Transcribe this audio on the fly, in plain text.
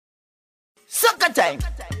Soca time.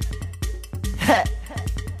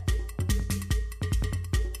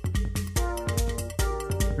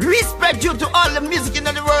 Respect you to all the music in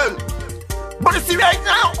the world. But you see right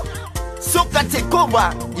now, soca take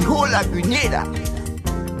over the whole of Grenada.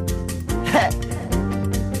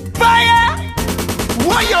 Fire!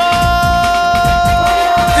 Warrior!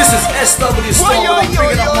 This is SW Storm and I'm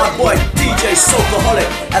bringing up my boy DJ Socaholic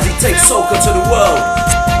as he takes soca to the world.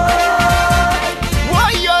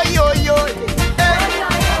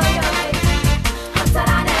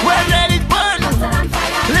 Well, let it burn!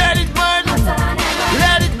 Let it burn!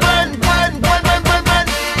 Let it burn! Burn, burn, burn, burn, burn!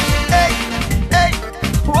 Hey! Hey!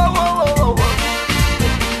 Whoa, whoa, whoa, whoa!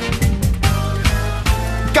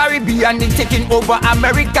 Caribbean is taking over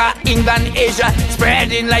America, England, Asia,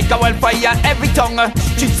 spreading like a wildfire. Every tongue,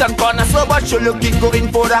 streets and corners, slow but sure looking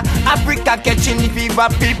going further. Africa catching the fever,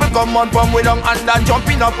 people come on from way down under,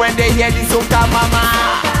 jumping up when they hear the soca mama.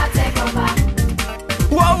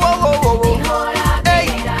 Whoa, whoa, whoa, whoa, whoa. Hey,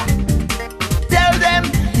 tell them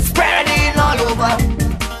it's spreading all over,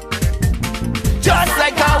 just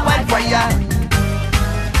like a wildfire.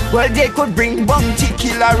 Well, they could bring bounty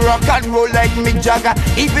killer, rock and roll like Mick Jagger,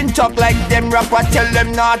 even talk like them rapper, tell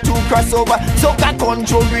them not to cross over. Soca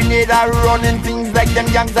control Grenada, running things like them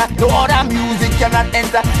gangster. No other music cannot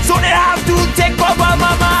enter, so they have to take over,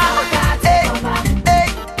 mama. Hey, hey,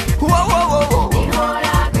 whoa, whoa, whoa, whoa.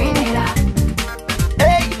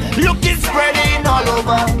 Hey, look, it's spreading all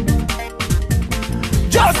over,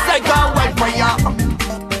 just like a wildfire.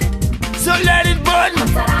 So let it burn,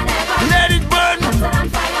 let it burn.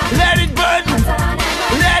 Let it burn!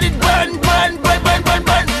 Let it burn! Burn! Burn! Burn! Burn!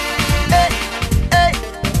 Burn! Hey! Hey!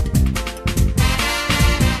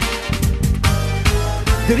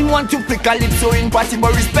 They didn't want to play calypso in party,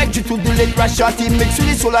 but respect you to the late Rashati. Mix with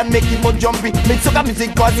the soul and make it more jumpy. Make soca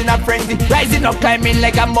music causing a frenzy. Rising up, climbing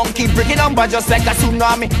like a monkey, breaking number just like a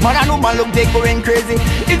tsunami. Man and woman look, they going crazy.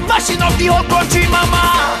 It's mashing up the whole country,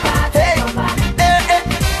 mama. Hey! Hey! Hey!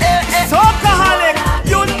 Hey! Hey! Socaholic,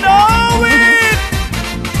 you know it!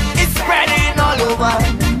 Spreading all over,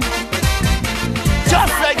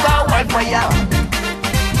 just like a wildfire.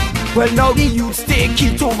 Well, now the youths take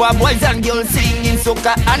it over, boys and girls singing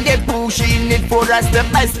soca, and they pushing it for us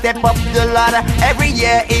step by step up the ladder. Every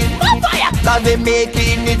year is fire, cause they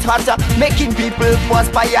making it hotter, making people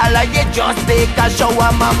perspire like they just take a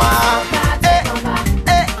shower, mama. Hey,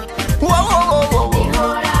 hey, whoa, whoa, whoa, whoa.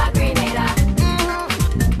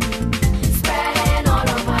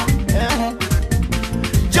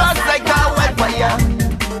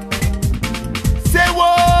 Say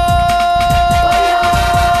whoa,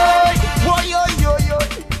 whoa, yo, yo, yo.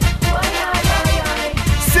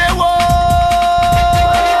 Say whoa,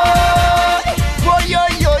 whoa, yo,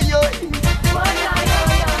 yo, yo.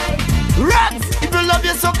 Rags, if you love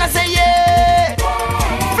your soca, say yeah.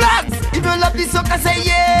 Flags, if you love the soca, say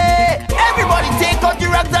yeah. Everybody take out the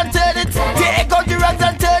rags and turn it. Take out the rags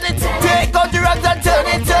and turn it. Take out the rags and turn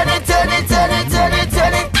it, turn it, turn it, turn it, turn it,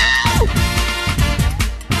 turn it.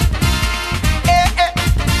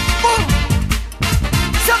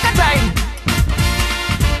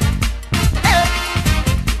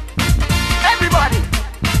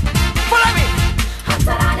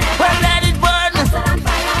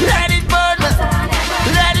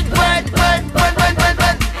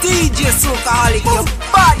 Socaholic, you're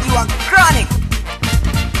bad, you are chronic.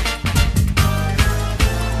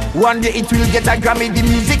 One day it will get a Grammy. The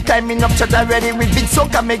music climbing up shut already with big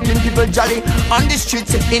soca making people jolly. On the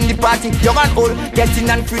streets, in the party, young and old, getting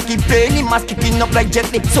and freaky, playing the mask, kicking up like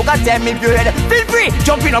Jet Li. Soca time if you're ready, feel free,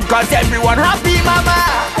 jumping up cause everyone happy, mama.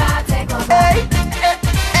 Hey, hey,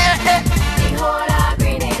 hey, hey.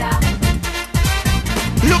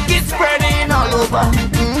 Look, it's spreading all over,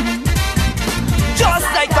 just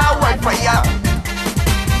like a wildfire.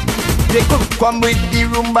 They could come with the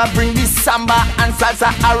rumba, bring the samba and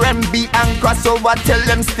salsa, R&B and crossover. Tell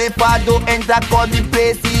them stay far, don't enter cause the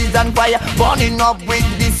place is on fire. Burning up with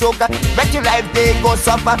the soca, bet your life they go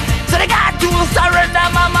suffer. So they got to surrender,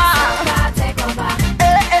 mama.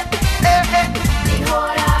 Hey, hey, hey, hey.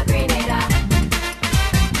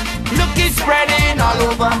 Look, it's spreading all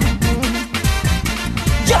over,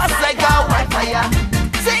 just like a wildfire.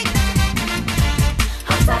 Sing.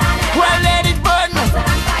 Well, let it burn,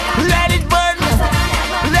 let it burn,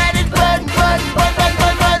 let it burn, burn, burn, burn,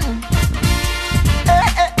 burn, burn. Eh,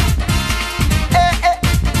 eh, eh, eh.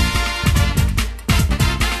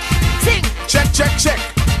 Sing. Check, check, check.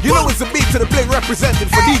 You know it's a beat to the bling represented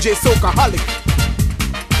for DJ Socaholic.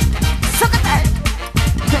 Soca time.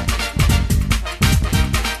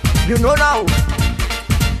 You know now,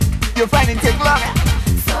 you find it take longer.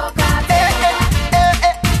 Soca time.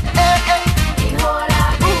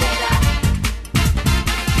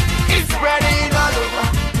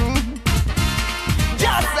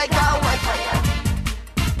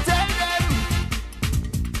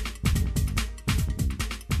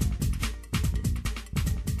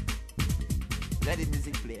 Let the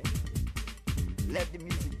music play. Let the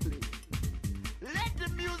music play. Let the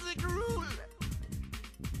music